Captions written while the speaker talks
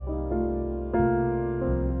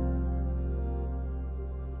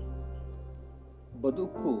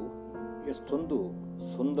ಬದುಕು ಎಷ್ಟೊಂದು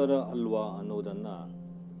ಸುಂದರ ಅಲ್ವಾ ಅನ್ನೋದನ್ನು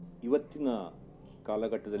ಇವತ್ತಿನ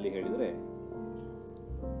ಕಾಲಘಟ್ಟದಲ್ಲಿ ಹೇಳಿದರೆ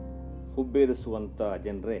ಹುಬ್ಬೇರಿಸುವಂಥ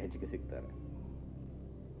ಜನರೇ ಹೆಚ್ಚಿಗೆ ಸಿಗ್ತಾರೆ.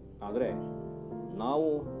 ಆದರೆ ನಾವು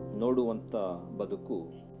ನೋಡುವಂಥ ಬದುಕು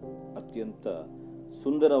ಅತ್ಯಂತ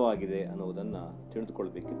ಸುಂದರವಾಗಿದೆ ಅನ್ನೋದನ್ನು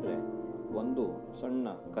ತಿಳಿದುಕೊಳ್ಬೇಕಿದ್ರೆ ಒಂದು ಸಣ್ಣ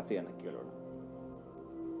ಕಥೆಯನ್ನು ಕೇಳೋಣ.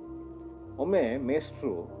 ಒಮ್ಮೆ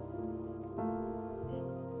ಮೇಷ್ಟ್ರು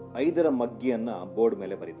 5ರ ಮಗ್ಗಿಯನ್ನು ಬೋರ್ಡ್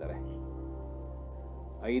ಮೇಲೆ ಬರೀತಾರೆ.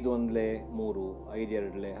 5 1 3, 5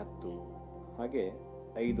 2 10, ಹಾಗೆ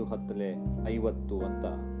 5 10 50 ಅಂತ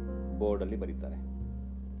ಬೋರ್ಡಲ್ಲಿ ಬರೀತಾರೆ.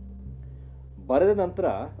 ಬರೆದ ನಂತರ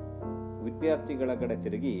ವಿದ್ಯಾರ್ಥಿಗಳ ಕಡೆ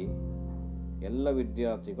ತಿರುಗಿ ಎಲ್ಲ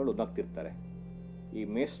ವಿದ್ಯಾರ್ಥಿಗಳು ನಗ್ತಿರ್ತಾರೆ. ಈ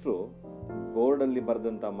ಮೇಷ್ಟ್ರು ಬೋರ್ಡಲ್ಲಿ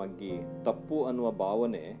ಬರೆದಂಥ ಮಗ್ಗಿ ತಪ್ಪು ಅನ್ನುವ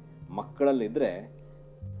ಭಾವನೆ ಮಕ್ಕಳಲ್ಲಿದ್ದರೆ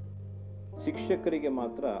ಶಿಕ್ಷಕರಿಗೆ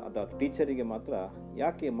ಮಾತ್ರ ಅಥವಾ ಟೀಚರಿಗೆ ಮಾತ್ರ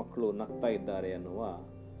ಯಾಕೆ ಮಕ್ಕಳು ನಗ್ತಾ ಇದ್ದಾರೆ ಅನ್ನುವ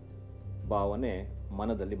ಭಾವನೆ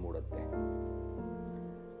ಮನದಲ್ಲಿ ಮೂಡುತ್ತೆ.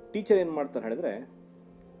 ಟೀಚರ್ ಏನು ಮಾಡ್ತಾರೆ ಹೇಳಿದ್ರೆ,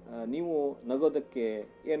 ನೀವು ನಗೋದಕ್ಕೆ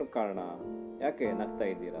ಏನು ಕಾರಣ, ಯಾಕೆ ನಗ್ತಾ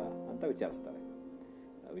ಇದ್ದೀರಾ ಅಂತ ವಿಚಾರಿಸ್ತಾರೆ.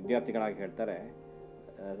 ವಿದ್ಯಾರ್ಥಿಗಳಾಗಿ ಹೇಳ್ತಾರೆ,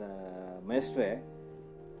 ಮೇಷ್ಟ್ರೆ,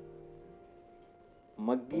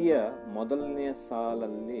 ಮಗ್ಗಿಯ ಮೊದಲನೆಯ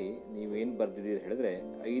ಸಾಲಲ್ಲಿ ನೀವೇನು ಬರೆದಿದ್ದೀರಿ ಹೇಳಿದ್ರೆ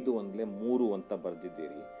 5 1 3 ಅಂತ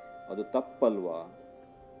ಬರೆದಿದ್ದೀರಿ, ಅದು ತಪ್ಪಲ್ವಾ?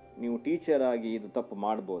 ನೀವು ಟೀಚರ್ ಆಗಿ ಇದು ತಪ್ಪು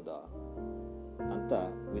ಮಾಡ್ಬೋದಾ ಅಂತ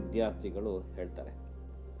ವಿದ್ಯಾರ್ಥಿಗಳು ಹೇಳ್ತಾರೆ.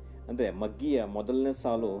 ಅಂದರೆ ಮಗ್ಗಿಯ ಮೊದಲನೇ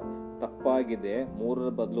ಸಾಲು ತಪ್ಪಾಗಿದೆ, 3ರ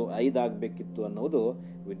ಬದಲು 5 ಆಗಬೇಕಿತ್ತು ಅನ್ನೋದು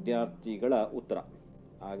ವಿದ್ಯಾರ್ಥಿಗಳ ಉತ್ತರ.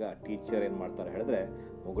 ಆಗ ಟೀಚರ್ ಏನು ಮಾಡ್ತಾರೆ ಹೇಳಿದ್ರೆ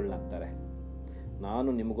ಮುಗುಳ್ನಾಗ್ತಾರೆ. ನಾನು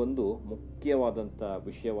ನಿಮಗೊಂದು ಮುಖ್ಯವಾದಂಥ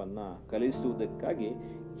ವಿಷಯವನ್ನು ಕಲಿಸುವುದಕ್ಕಾಗಿ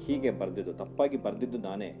ಹೀಗೆ ಬರೆದಿದ್ದು, ತಪ್ಪಾಗಿ ಬರೆದಿದ್ದು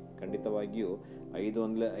ನಾನೇ. ಖಂಡಿತವಾಗಿಯೂ 5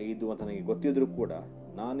 1 5 ಅಂತ ನನಗೆ ಗೊತ್ತಿದ್ರೂ ಕೂಡ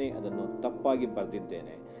ನಾನೇ ಅದನ್ನು ತಪ್ಪಾಗಿ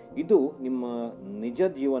ಬರೆದಿದ್ದೇನೆ. ಇದು ನಿಮ್ಮ ನಿಜ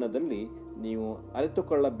ಜೀವನದಲ್ಲಿ ನೀವು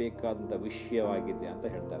ಅರಿತುಕೊಳ್ಳಬೇಕಾದಂಥ ವಿಷಯವಾಗಿದೆ ಅಂತ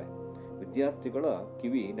ಹೇಳ್ತಾರೆ. ವಿದ್ಯಾರ್ಥಿಗಳ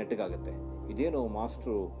ಕಿವಿ ನೆಟ್ಟಗಾಗುತ್ತೆ. ಇದೇನೋ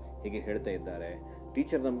ಮಾಸ್ಟ್ರು ಹೀಗೆ ಹೇಳ್ತಾ ಇದ್ದಾರೆ,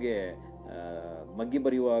 ಟೀಚರ್ ನಮಗೆ ಮಗ್ಗಿ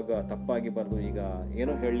ಬರೆಯುವಾಗ ತಪ್ಪಾಗಿ ಬರೆದು ಈಗ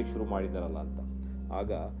ಏನೋ ಹೇಳಲಿಕ್ಕೆ ಶುರು ಮಾಡಿದಾರಲ್ಲ ಅಂತ.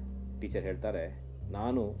 ಆಗ ಟೀಚರ್ ಹೇಳ್ತಾರೆ,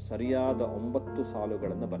 ನಾನು ಸರಿಯಾದ 9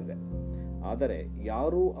 ಸಾಲುಗಳನ್ನು ಬರೆದೆ, ಆದರೆ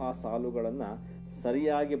ಯಾರೂ ಆ ಸಾಲುಗಳನ್ನು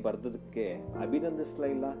ಸರಿಯಾಗಿ ಬರೆದಕ್ಕೆ ಅಭಿನಂದಿಸಲೇ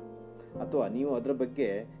ಇಲ್ಲ, ಅಥವಾ ನೀವು ಅದರ ಬಗ್ಗೆ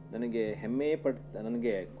ನನಗೆ ಹೆಮ್ಮೆ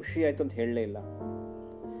ನನಗೆ ಖುಷಿ ಆಯಿತು ಅಂತ ಹೇಳಲೇ ಇಲ್ಲ.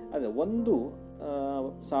 ಆದರೆ ಒಂದು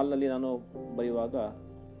ಸಾಲಿನಲ್ಲಿ ನಾನು ಬರೆಯುವಾಗ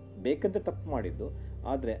ಬೇಕಂತ ತಪ್ಪು ಮಾಡಿದ್ದು,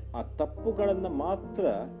 ಆದರೆ ಆ ತಪ್ಪುಗಳನ್ನು ಮಾತ್ರ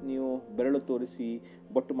ನೀವು ಬೆರಳು ತೋರಿಸಿ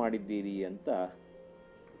ಬೊಟ್ಟು ಮಾಡಿದ್ದೀರಿ ಅಂತ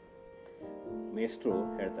ಮೇಷ್ಟ್ರು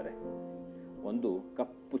ಹೇಳ್ತಾರೆ. ಒಂದು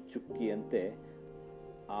ಕಪ್ಪು ಚುಕ್ಕಿಯಂತೆ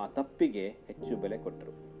ಆ ತಪ್ಪಿಗೆ ಹೆಚ್ಚು ಬೆಲೆ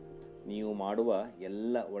ಕೊಟ್ಟರು. ನೀವು ಮಾಡುವ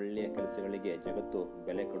ಎಲ್ಲ ಒಳ್ಳೆಯ ಕೆಲಸಗಳಿಗೆ ಜಗತ್ತು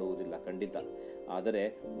ಬೆಲೆ ಕೊಡುವುದಿಲ್ಲ ಖಂಡಿತ, ಆದರೆ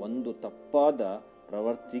ಒಂದು ತಪ್ಪಾದ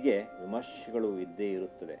ಪ್ರವೃತ್ತಿಗೆ ವಿಮರ್ಶೆಗಳು ಇದ್ದೇ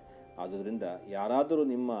ಇರುತ್ತದೆ. ಆದುದರಿಂದ ಯಾರಾದರೂ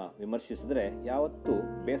ನಿಮ್ಮ ವಿಮರ್ಶಿಸಿದರೆ ಯಾವತ್ತೂ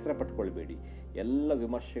ಬೇಸರ ಪಟ್ಕೊಳ್ಬೇಡಿ. ಎಲ್ಲ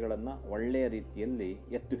ವಿಮರ್ಶೆಗಳನ್ನು ಒಳ್ಳೆಯ ರೀತಿಯಲ್ಲಿ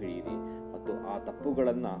ಎತ್ತು ಹಿಡಿಯಿರಿ ಮತ್ತು ಆ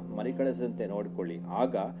ತಪ್ಪುಗಳನ್ನು ಮರಿಕಳಿಸದಂತೆ ನೋಡಿಕೊಳ್ಳಿ.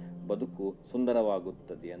 ಆಗ ಬದುಕು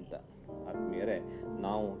ಸುಂದರವಾಗುತ್ತದೆ ಅಂತ. ಆತ್ಮೀಯರೇ,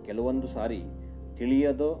 ನಾವು ಕೆಲವೊಂದು ಸಾರಿ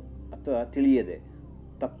ತಿಳಿಯದೋ ಅಥವಾ ತಿಳಿಯದೆ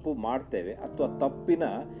ತಪ್ಪು ಮಾಡ್ತೇವೆ ಅಥವಾ ತಪ್ಪಿನ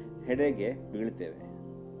ಹೆಡೆಗೆ ಬೀಳ್ತೇವೆ.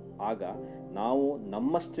 ಆಗ ನಾವು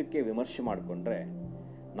ನಮ್ಮಷ್ಟಕ್ಕೆ ವಿಮರ್ಶೆ ಮಾಡಿಕೊಂಡ್ರೆ,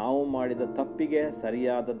 ನಾವು ಮಾಡಿದ ತಪ್ಪಿಗೆ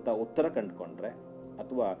ಸರಿಯಾದಂಥ ಉತ್ತರ ಕಂಡುಕೊಂಡ್ರೆ,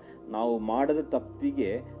 ಅಥವಾ ನಾವು ಮಾಡದ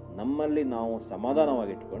ತಪ್ಪಿಗೆ ನಮ್ಮಲ್ಲಿ ನಾವು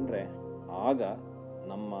ಸಮಾಧಾನವಾಗಿಟ್ಕೊಂಡ್ರೆ, ಆಗ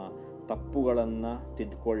ನಮ್ಮ ತಪ್ಪುಗಳನ್ನು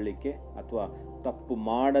ತಿದ್ದುಕೊಳ್ಳಿಕ್ಕೆ ಅಥವಾ ತಪ್ಪು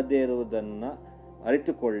ಮಾಡದೇ ಇರುವುದನ್ನು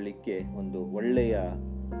ಅರಿತುಕೊಳ್ಳಲಿಕ್ಕೆ ಒಂದು ಒಳ್ಳೆಯ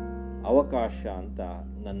ಅವಕಾಶ ಅಂತ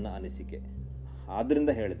ನನ್ನ ಅನಿಸಿಕೆ.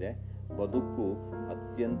 ಆದ್ದರಿಂದ ಹೇಳಿದೆ, ಬದುಕು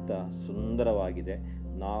ಅತ್ಯಂತ ಸುಂದರವಾಗಿದೆ.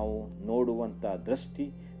 ನಾವು ನೋಡುವಂಥ ದೃಷ್ಟಿ,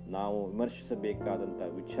 ನಾವು ವಿಮರ್ಶಿಸಬೇಕಾದಂಥ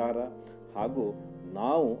ವಿಚಾರ, ಹಾಗೂ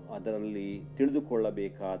ನಾವು ಅದರಲ್ಲಿ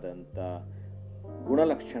ತಿಳಿದುಕೊಳ್ಳಬೇಕಾದಂಥ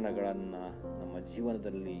ಗುಣಲಕ್ಷಣಗಳನ್ನು ನಮ್ಮ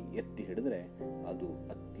ಜೀವನದಲ್ಲಿ ಎತ್ತಿ ಹಿಡಿದರೆ ಅದು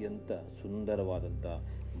ಅತ್ಯಂತ ಸುಂದರವಾದಂಥ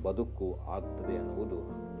ಬದುಕು ಆಗ್ತದೆ ಅನ್ನುವುದು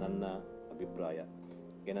ನನ್ನ ಅಭಿಪ್ರಾಯ.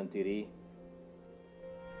 ಏನಂತೀರಿ?